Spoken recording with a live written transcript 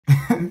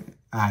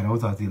All right, I'll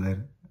talk to you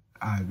later.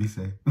 All right, be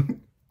safe.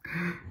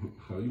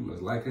 Oh, you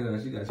must like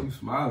her. She got you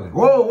smiling.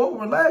 Whoa,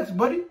 relax,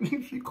 buddy.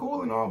 She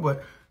cool and all,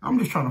 but I'm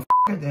just trying to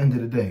at the end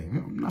of the day.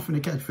 I'm not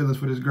finna catch feelings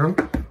for this girl.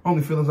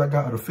 Only feelings I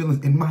got are the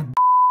feelings in my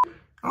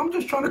I'm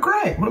just trying to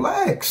crack.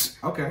 Relax.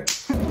 Okay.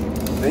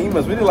 Man, you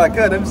must really like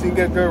her. Never seen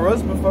good girl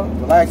roast before.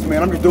 Relax,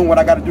 man. I'm just doing what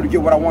I got to do to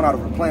get what I want out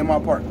of her. Playing my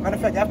part. Matter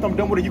of fact, after I'm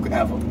done with her, you can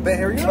have her. Man,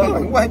 hurry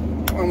up. What?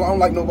 I don't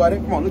like nobody.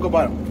 Come on, let's go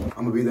buy them.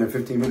 I'm gonna be there in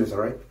 15 minutes, all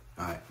right?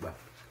 All right, bye.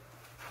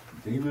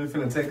 You really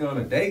finna take her on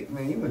a date,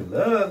 man? You in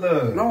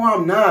love. No,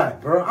 I'm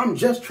not, bro. I'm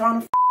just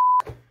trying to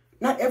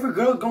Not every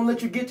girl's gonna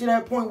let you get to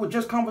that point with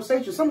just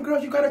conversation. Some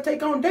girls you gotta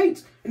take on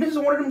dates. And this is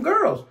one of them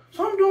girls.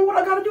 So I'm doing what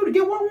I gotta do to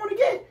get what I want to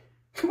get.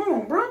 Come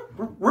on, bro.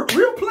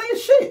 Real player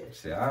shit.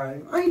 Shit, all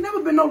right. I ain't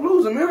never been no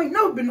loser, man. I ain't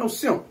never been no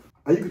simp.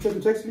 Oh, you can check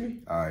the text for me?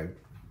 All right.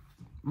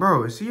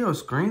 Bro, is he your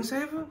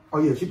screensaver? Oh,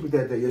 yeah, she put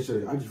that there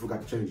yesterday. I just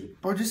forgot to change it.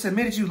 Bro, just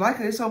admit that you like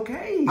her. It's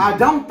okay. I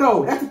don't,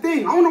 though. That's the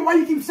thing. I don't know why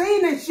you keep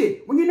saying that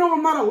shit. When you know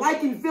I'm not a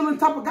liking, feeling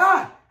type of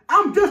guy.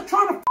 I'm just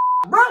trying to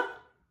bro.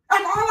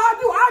 That's all I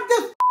do. I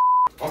just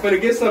I'm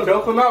finna get some.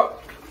 Don't come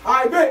out. All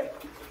right, bet.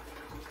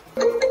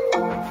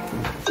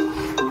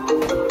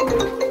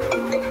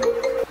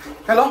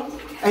 Hello?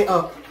 Hey,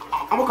 I'm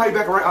gonna call you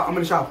back, all right? I'm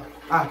in the shower.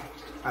 All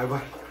right,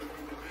 bye.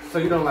 So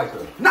you don't like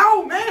her?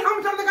 No, man. How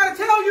many times I gotta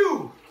tell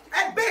you?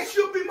 At best,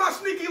 she'll be my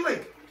sneaky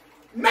link.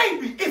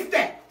 Maybe, if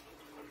that.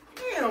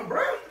 Damn,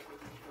 bro.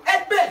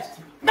 At best,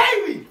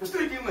 maybe the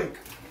sneaky link.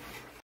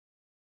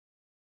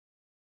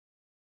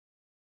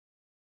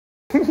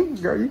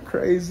 Girl, you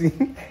crazy.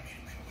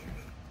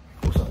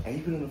 What's up? Ain't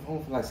you been on the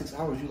phone for like 6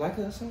 hours? You like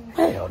her or something?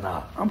 Hell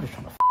nah. I'm just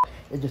trying to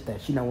It's just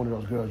that she's not one of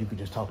those girls you can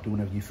just talk to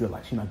whenever you feel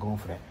like. She's not going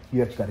for that.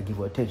 You actually gotta give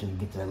her attention and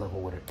get to that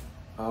level with her.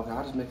 Okay,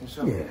 I'm just making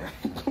sure. Yeah.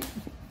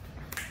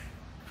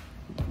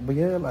 But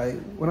yeah, like,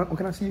 when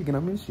can I see you again? I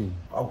miss you.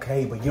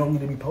 Okay, but you don't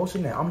need to be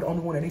posting that. I'm the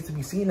only one that needs to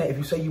be seeing that if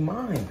you say you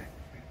mind.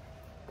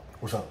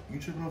 What's up? You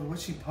tripping over what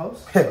she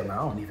posts? Hell no, I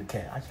don't even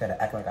care. I just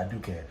gotta act like I do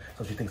care.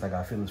 So she thinks I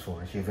got feelings for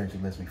her and she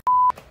eventually lets me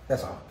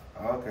That's all.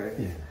 Okay.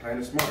 Yeah. Plain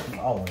and smart.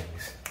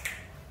 Always.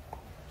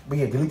 But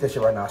yeah, delete that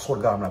shit right now. I swear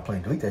to God, I'm not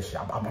playing. Delete that shit.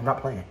 I'm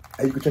not playing.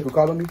 Hey, you can check who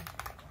called on me?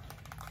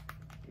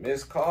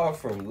 Missed call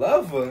from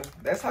Lover.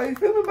 That's how you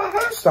feeling about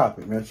her? Stop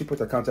it, man. She put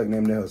the contact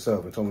name there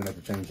herself and told me not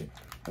to change it.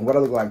 And what I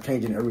look like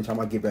changing it every time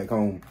I get back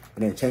home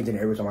and then changing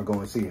it every time I go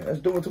and see her. That's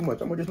doing too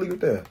much. I'm gonna just leave it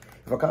there.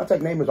 If a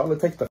contact name is all it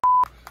takes to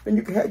then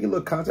you can have your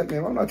little contact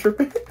name. I'm not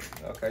tripping.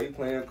 Okay, you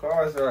playing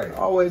cards right.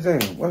 Always am.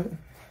 What?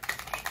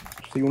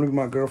 So you wanna be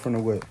my girlfriend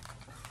or what?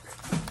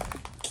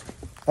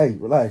 Hey,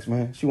 relax,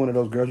 man. She one of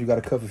those girls you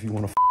gotta cuff if you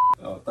wanna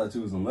Oh, I thought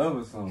you was in love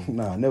or something.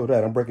 Nah, never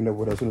that. I'm breaking up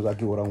with her as soon as I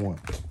get what I want.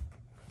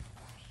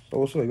 So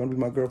what's up? You wanna be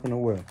my girlfriend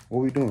or what? What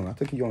we doing? I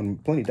think you on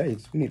plenty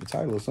dates. We need a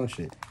title or some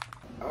shit.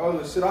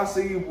 Oh, shit, I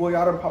see you, boy.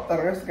 Y'all done popped out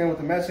on Instagram with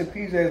the matching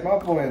PJs. My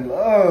boy in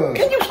love.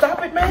 Can you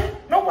stop it, man?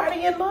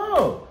 Nobody in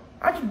love.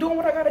 I just doing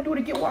what I gotta do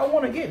to get what I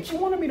want to get. She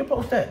wanted me to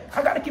post that.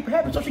 I gotta keep her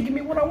happy so she give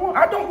me what I want.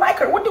 I don't like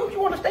her. What do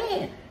you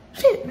understand?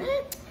 Shit,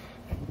 man.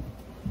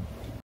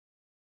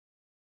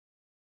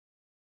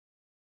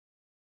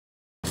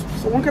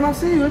 So when can I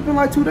see you? It's been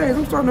like 2 days.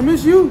 I'm starting to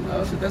miss you.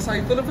 Oh, shit, that's how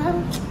you feel about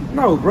her?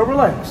 No, bro,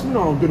 relax. You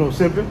know I don't do no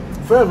simping.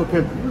 Forever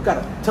pimping. You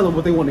gotta tell them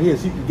what they want to hear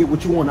so you can get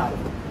what you want out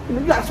of them. You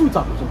know, you gotta sweet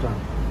talk them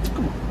sometimes.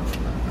 Come on.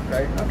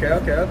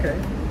 Okay.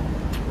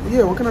 But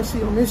yeah, when can I see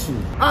you? I miss you.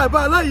 All right, but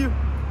I love you.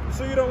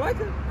 So you don't like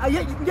her?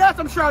 Yes,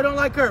 I'm sure I don't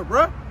like her,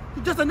 bro.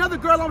 She's just another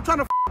girl I'm trying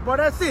to bro.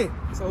 That's it.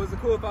 So is it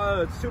cool if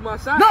I shoot my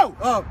shot?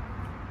 No!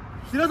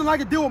 She doesn't like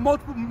to deal with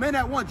multiple men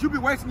at once. You be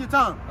wasting your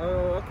time.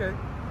 Oh, okay.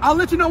 I'll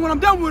let you know when I'm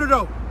done with her,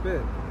 though.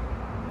 Bet.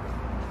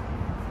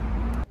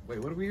 Wait,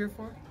 what are we here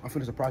for? I'm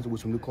finna surprise her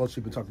with some new clothes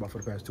she's been talking about for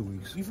the past 2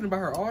 weeks. You finna buy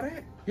her all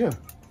that? Yeah.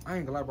 I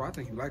ain't gonna lie, bro. I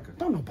think you like her.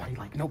 Don't nobody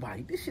like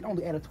nobody. This shit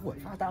only added to what,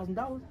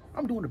 $5,000?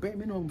 I'm doing the bare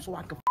minimum so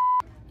I can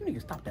You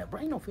niggas stop that, bro.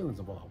 Ain't no feelings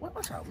involved.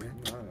 Watch out, man.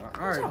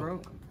 All right,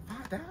 bro.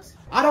 5,000?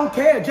 I don't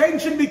care. Jaden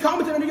shouldn't be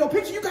commenting under your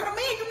picture. You got a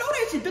man. You know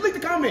that shit. Delete the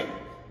comment.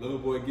 Little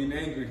boy getting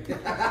angry.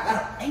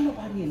 Ain't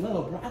nobody in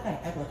love, bro. I gotta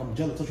act like I'm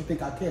jealous so she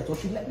think I care. So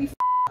she let me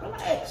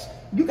relax.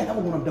 You can have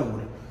her when I'm done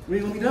with it. We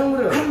ain't gonna be done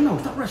with her. I don't know.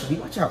 Stop rushing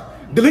me. Watch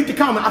out. Delete the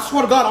comment. I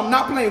swear to God, I'm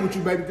not playing with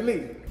you, baby.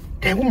 Delete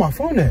it. Damn, where my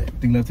phone at? I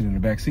think left it in the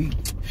back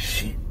seat.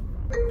 Shit.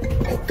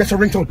 Oh, that's a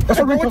ringtone. That's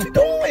a ringtone. What you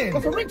doing?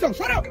 That's a ringtone.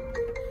 Shut up.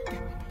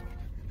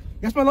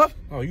 Yes, my love?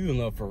 Oh, you in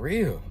love for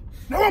real?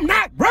 No, I'm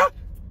not, bro.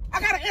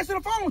 I gotta answer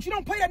the phone. She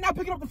don't play that not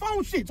picking up the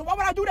phone shit. So why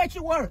would I do that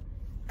shit with her?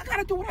 I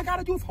gotta do what I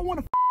gotta do if I want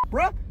to,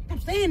 bro. I'm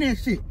saying that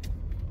shit.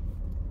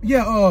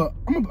 Yeah,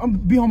 I'm gonna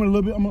be home in a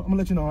little bit. I'm gonna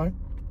let you know, all right?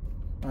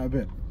 All right,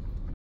 bet.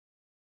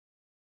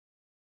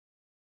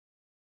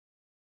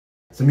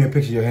 Send me a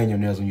picture of your hair and your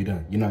nails when you're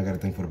done. You know I got to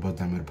think for the both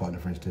time of the partner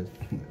French tip.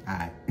 All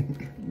right.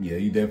 Yeah,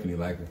 you definitely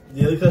like her.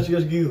 Yeah, look how she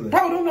got giggling.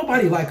 Bro, don't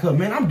nobody like her,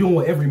 man. I'm doing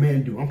what every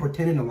man do. I'm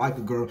pretending to like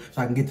a girl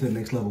so I can get to the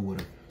next level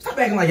with her. Stop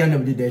acting like y'all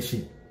never did that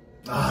shit.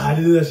 Ah, I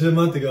did that shit a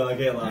month ago. I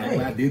can't lie. Hey.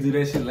 I did do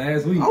that shit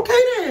last week. Okay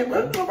then,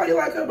 bro. Nobody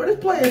like her, but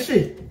it's playing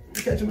shit.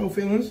 You catching no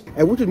feelings?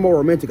 Hey, which is more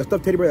romantic? A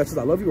stuffed teddy bear that says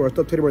I love you or a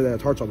stuffed teddy bear that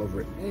has hearts all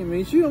over it? Hey,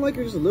 man, you don't like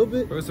her just a little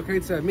bit? Bro, it's okay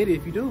to admit it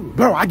if you do.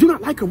 Bro, I do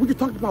not like her. We just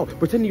talked about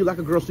pretending you like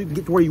a girl so you can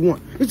get to where you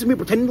want. This is me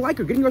pretending to like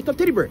her, getting her a stuffed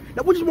teddy bear.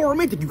 Now, which is more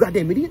romantic, you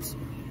goddamn idiots?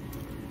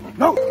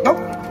 No.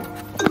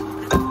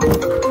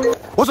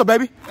 What's up,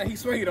 baby? Man, he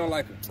swear he don't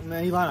like her.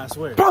 Man, he lying, I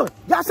swear. Bro,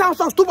 y'all sound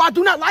so stupid. I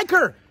do not like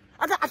her.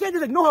 I can't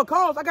just ignore her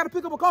calls. I got to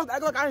pick up her calls.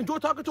 Act like I enjoy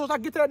talking to her so I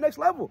can get to that next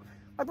level.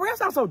 Like, bro, that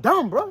sounds so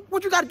dumb, bro.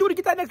 What you got to do to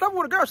get that next level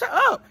with a girl? Shut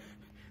up.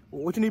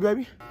 What you need,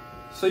 baby?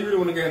 So you really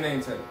want to get a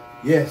name tag?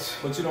 Yes.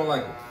 But you don't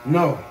like her?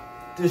 No.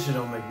 This shit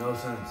don't make no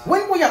sense.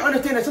 When will y'all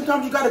understand that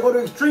sometimes you got to go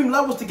to extreme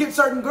levels to get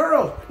certain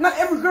girls? Not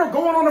every girl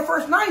going on the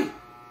first night.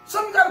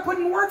 Some you got to put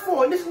in work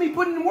for, and this is me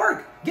putting in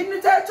work. Getting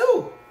the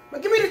tattoo.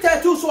 Like, give me the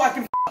tattoo so I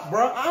can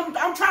bro.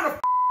 I'm trying to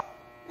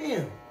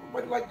Damn,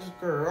 nobody like this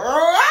girl.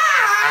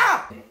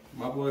 Ah!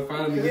 My boy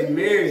finally getting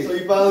married. So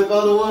you finally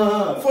found the one,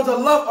 huh? For the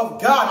love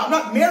of God, I'm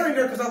not marrying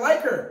her because I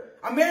like her.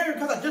 I'm marrying her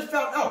because I just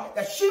found out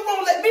that she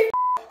won't let me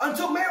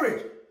until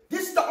marriage.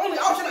 This is the only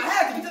option I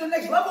have to get to the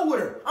next level with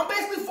her. I'm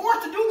basically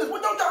forced to do this.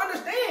 What don't y'all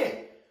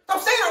understand? I'm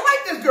saying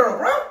I like this girl,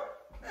 bro.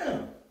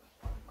 Damn.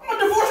 I'm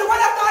gonna divorce her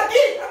right after I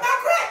get it. I'm not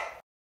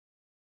crack.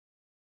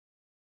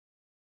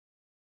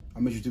 I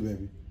miss you too,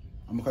 baby.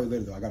 I'm gonna call you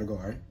later though. I gotta go,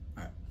 all right?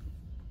 All right.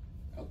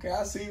 Okay,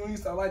 I see you when you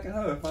start liking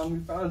her. Finally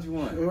found you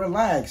one.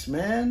 Relax,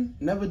 man.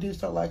 Never did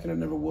start liking her,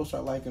 never will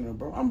start liking her,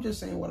 bro. I'm just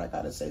saying what I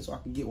gotta say so I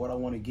can get what I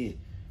want to get.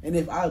 And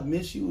if I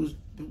miss you is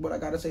what I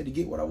gotta say to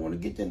get what I want to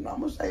get, then I'm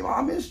gonna say,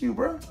 I miss you,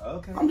 bro.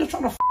 Okay. I'm just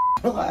trying to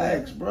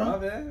relax, bro. My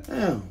bad.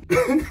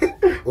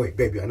 Damn. Wait,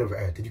 baby, I never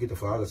asked. Did you get the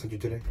flowers I sent you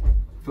today?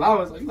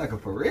 Flowers? You like her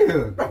for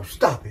real? Bro,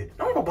 stop it.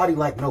 Don't nobody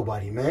like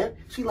nobody, man.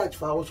 She likes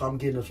flowers, so I'm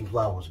getting her some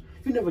flowers.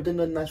 You never done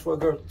nothing nice for a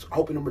girl,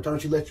 hoping in return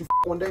she lets you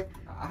one day?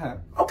 I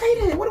have. Okay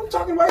then, what are we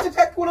talking about? It's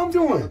exactly what I'm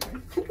doing.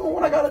 I'm doing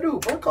what I gotta do,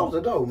 bro. Close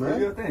the door, man.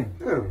 Do your thing.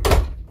 Yeah.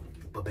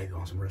 But baby,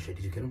 on some real shit,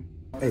 did you get him?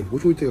 Hey,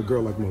 which one you take a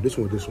girl like more? This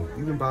one or this one?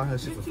 You been buying her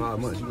shit for 5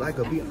 months. You like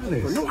her, be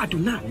honest. Bro, no, I do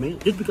not, man.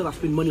 Just because I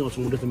spend money on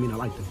someone doesn't mean I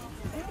like them.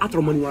 I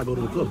throw money when I go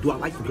to the club. Do I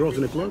like the girls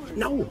in the club?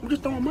 No, I'm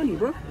just throwing money,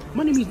 bro.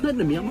 Money means nothing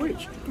to me. I'm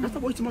rich. That's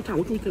not wasting my time.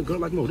 Which one you think a girl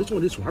like more? This one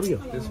or this one? Hurry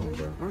up. This one,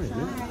 bro. All right,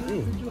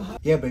 man.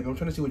 Yeah, baby, I'm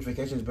trying to see which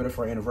vacation is better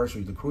for our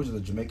anniversary, the cruise or the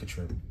Jamaica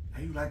trip.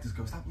 Hey, you like this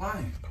girl? Stop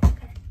lying.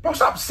 Bro,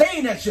 stop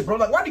saying that shit, bro.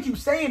 Like, why do you keep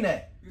saying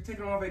that? You're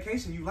taking her on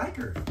vacation. You like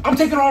her. I'm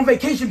taking her on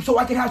vacation so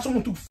I can have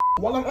someone to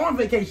while I'm on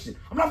vacation.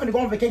 I'm not gonna go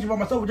on vacation by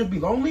myself and just be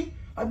lonely.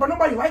 Like, bro,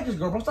 nobody like this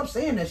girl, bro. Stop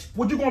saying that shit.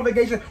 Would you go on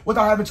vacation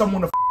without having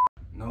someone to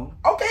No.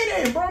 Okay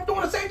then, bro. I'm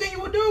doing the same thing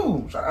you would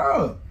do. Shut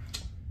up.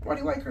 Why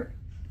do you like her?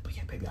 But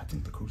yeah, baby, I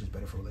think the cruise is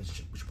better for a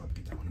relationship. We should probably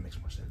get that one. It makes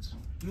more sense.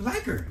 You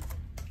like her.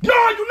 No,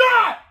 I do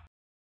not!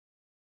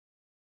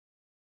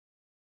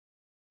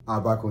 All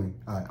right, bye, Queen.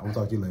 All right, I'm gonna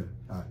talk to you later.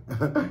 All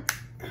right.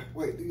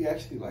 Wait, do you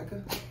actually like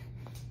her?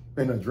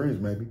 In the dreams,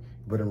 maybe.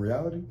 But in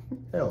reality,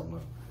 hell no.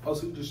 Oh,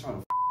 so you just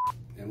trying to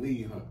and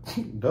leave,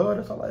 huh? Duh,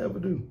 that's all I ever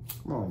do.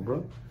 Come on,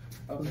 bro.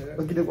 Okay.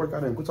 Let's get this work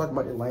out of him. Quit talking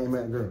about that lame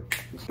man girl.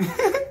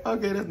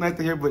 Okay, that's nice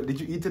to hear, but did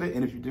you eat today?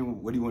 And if you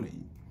didn't, what do you want to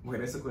eat? Wait,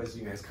 that's a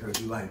question you ask girls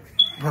you like.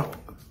 Bro,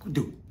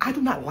 dude, I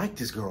do not like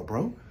this girl,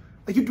 bro.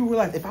 Like, you do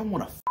realize if I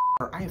want to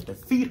her, I have to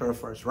feed her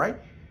first, right?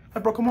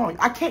 Like, bro, come on.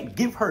 I can't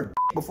give her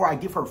before I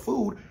give her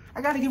food.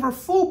 I got to give her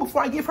food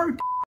before I give her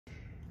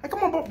Like,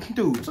 come on, bro.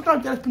 Dude, sometimes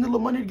you got to spend a little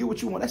money to get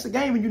what you want. That's the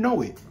game and you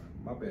know it.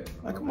 My bad.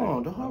 Like, come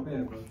on, dog. My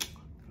bad, bro.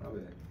 My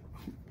bad.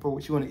 Bro,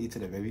 what you want to eat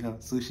today, baby, huh?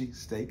 Sushi,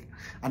 steak?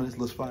 I know this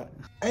little spot.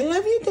 I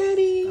love you,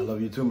 Daddy. I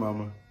love you too,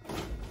 Mama.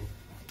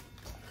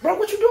 Bro,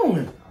 what you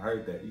doing? I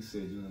heard that. You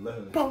said you in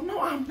love. Bro,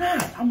 no, I'm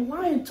not. I'm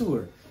lying to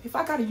her. If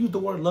I got to use the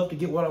word love to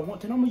get what I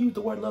want, then I'm going to use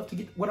the word love to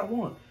get what I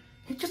want.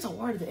 It's just a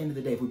word at the end of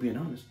the day, if we're being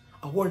honest.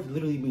 A word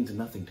literally means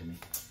nothing to me.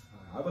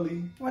 I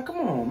believe. Like, come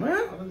on,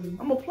 man. I believe.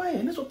 I'm a player,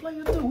 and this is what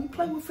players do. We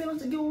play with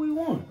feelings to get what we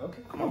want.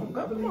 Okay. Come on,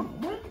 God, come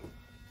on, man.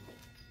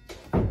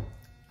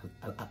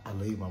 I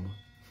love you, Mama.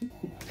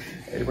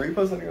 Hey, bro, you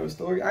post something on your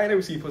story? I ain't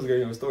never seen you post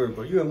something on your story,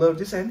 bro. You in love,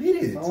 just admit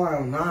it. No,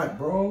 I'm not,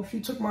 bro. She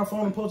took my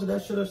phone and posted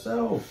that shit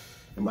herself.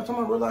 And by the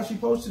time I realized she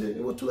posted it,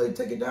 it was too late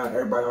to take it down.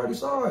 Everybody already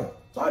saw it.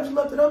 So I just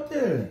left it up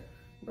there.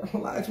 Bro,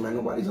 relax, man.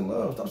 Nobody's in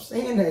love. Stop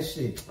saying that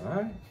shit. All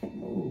right.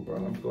 Move, bro.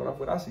 I'm going off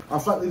what I see. Our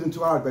flight leaves in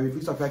 2 hours, baby.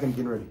 Please start packing and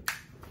getting ready.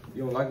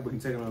 You don't like it, but you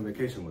taking her on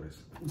vacation with us.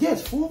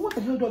 Yes, fool. What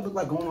the hell do I look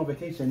like going on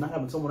vacation and not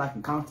having someone I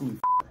can constantly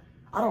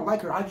I don't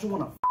like her. I just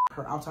want to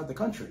her outside the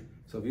country.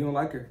 So if you don't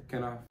like her,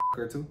 can I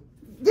her too?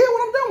 Yeah,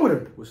 when I'm done with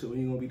her. Well, shit, when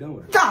you gonna be done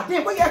with her? God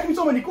damn, why you asking me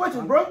so many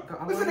questions, bro?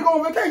 We finna go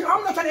on vacation.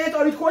 I'm not trying to answer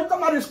all these questions.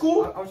 I'm not in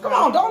school. Come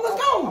on, dog.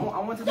 Let's go. I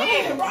want to know.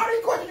 Damn, bro. All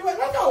these questions you ask.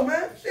 Let's go,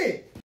 man.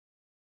 Shit.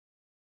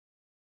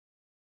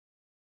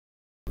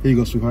 Here you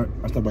go, sweetheart.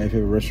 I stopped by your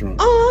favorite restaurant.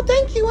 Oh,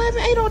 thank you. I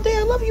haven't ate all day.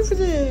 I love you for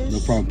this. No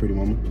problem, pretty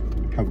mama.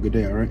 Have a good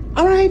day, all right?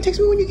 All right, text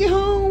me when you get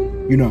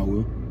home. You know I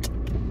will.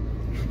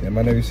 Damn,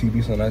 I never see you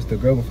be so nice to a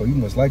girl before. You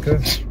must like her.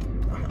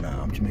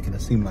 Nah, I'm just making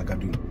it seem like I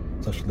do.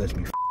 So she lets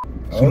me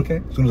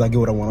Okay. As soon as I get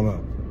what I want, I'm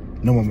out.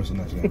 No more missing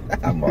that shit.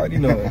 I'm already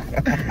knowing.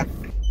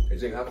 Hey,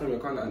 Jake, how come your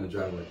car not in the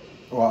driveway?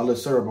 Oh, I'll let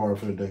Sarah borrow it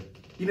for the day.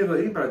 You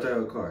better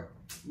drive a car.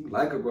 You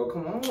like her, bro.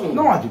 Come on.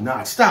 No, I do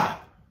not.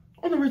 Stop.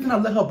 Only reason I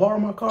let her borrow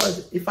my car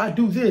is if I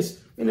do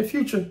this in the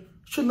future,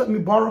 she'll let me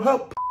borrow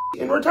her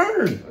in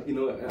return. You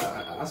know what?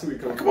 I see where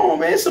you're coming Come on,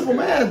 man. Simple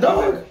math,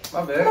 dog.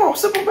 My bad. Come on,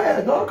 simple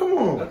math, dog. Come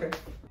on. Okay.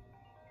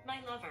 My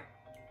lover.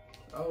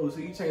 Oh, so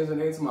you changed the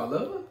name to my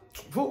lover?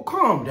 Fool,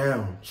 calm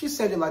down. She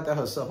said it like that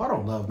herself. I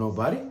don't love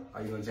nobody.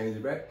 Are you gonna change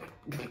it back?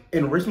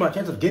 And risk my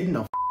chance of getting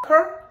a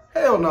her?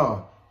 Hell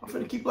no. I'm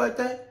finna keep like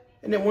that.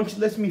 And then once she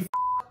lets me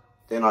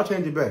then I'll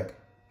change it back.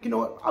 You know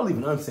what? I'll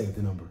even unsave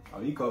the number.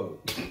 Oh, you cold.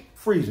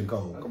 Freezing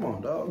cold. Come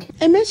on, dog.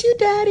 I miss you,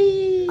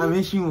 Daddy. I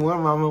miss you more,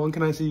 Mama. When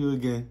can I see you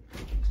again?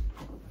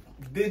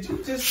 Did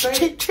you just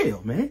say?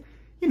 Chill, man.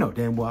 You know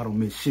damn well I don't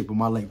miss shit with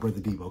my late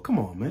brother Devo. Come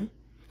on, man.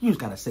 You just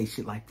gotta say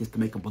shit like this to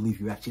make them believe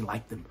you actually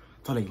like them.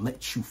 So they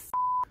let you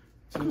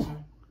Come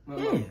on.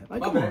 Yeah,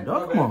 like, come on,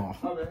 dog. Come on.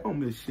 I don't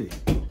miss shit.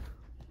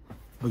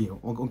 But yeah,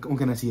 when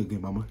can I see you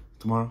again, Mama?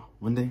 Tomorrow?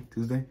 Monday?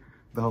 Tuesday?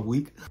 The whole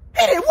week?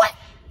 Hey, what?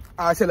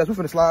 All right, let's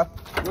finna slide.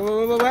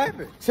 What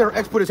happened? Sarah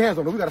X put his hands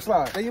on her. We gotta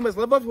slide. Hey, you must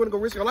love us. You wanna go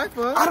risk your life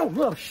for us? I don't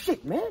love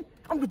shit, man.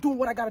 I'm just doing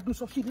what I gotta do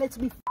so she lets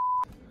me.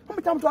 How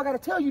many times do I gotta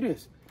tell you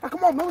this? Now,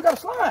 come on, man. We gotta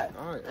slide.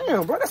 All right.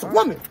 Damn, bro. That's a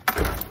woman.